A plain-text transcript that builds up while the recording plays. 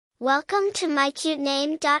Welcome to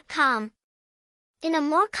mycutename.com. In a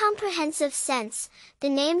more comprehensive sense, the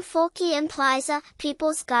name Folke implies a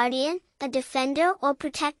people's guardian, a defender or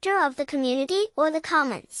protector of the community or the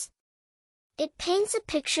commons. It paints a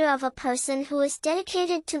picture of a person who is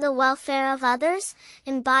dedicated to the welfare of others,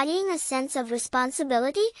 embodying a sense of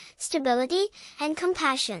responsibility, stability, and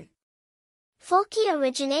compassion. Folke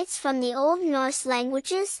originates from the Old Norse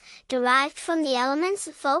languages, derived from the elements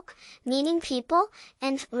folk, meaning people,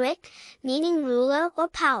 and rik, meaning ruler or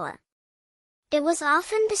power. It was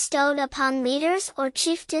often bestowed upon leaders or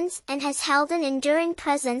chieftains and has held an enduring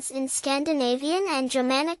presence in Scandinavian and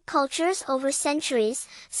Germanic cultures over centuries,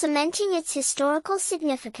 cementing its historical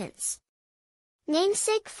significance.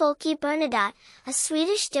 Namesake Folke Bernadotte, a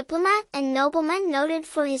Swedish diplomat and nobleman noted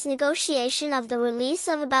for his negotiation of the release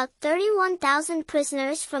of about 31,000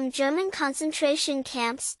 prisoners from German concentration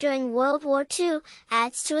camps during World War II,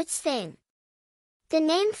 adds to its fame. The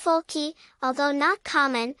name Folke, although not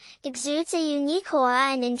common, exudes a unique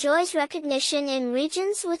aura and enjoys recognition in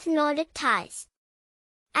regions with Nordic ties.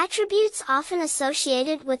 Attributes often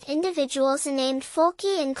associated with individuals named Folke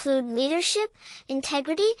include leadership,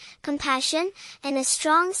 integrity, compassion, and a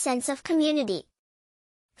strong sense of community.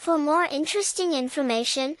 For more interesting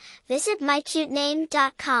information, visit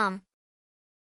mycutename.com.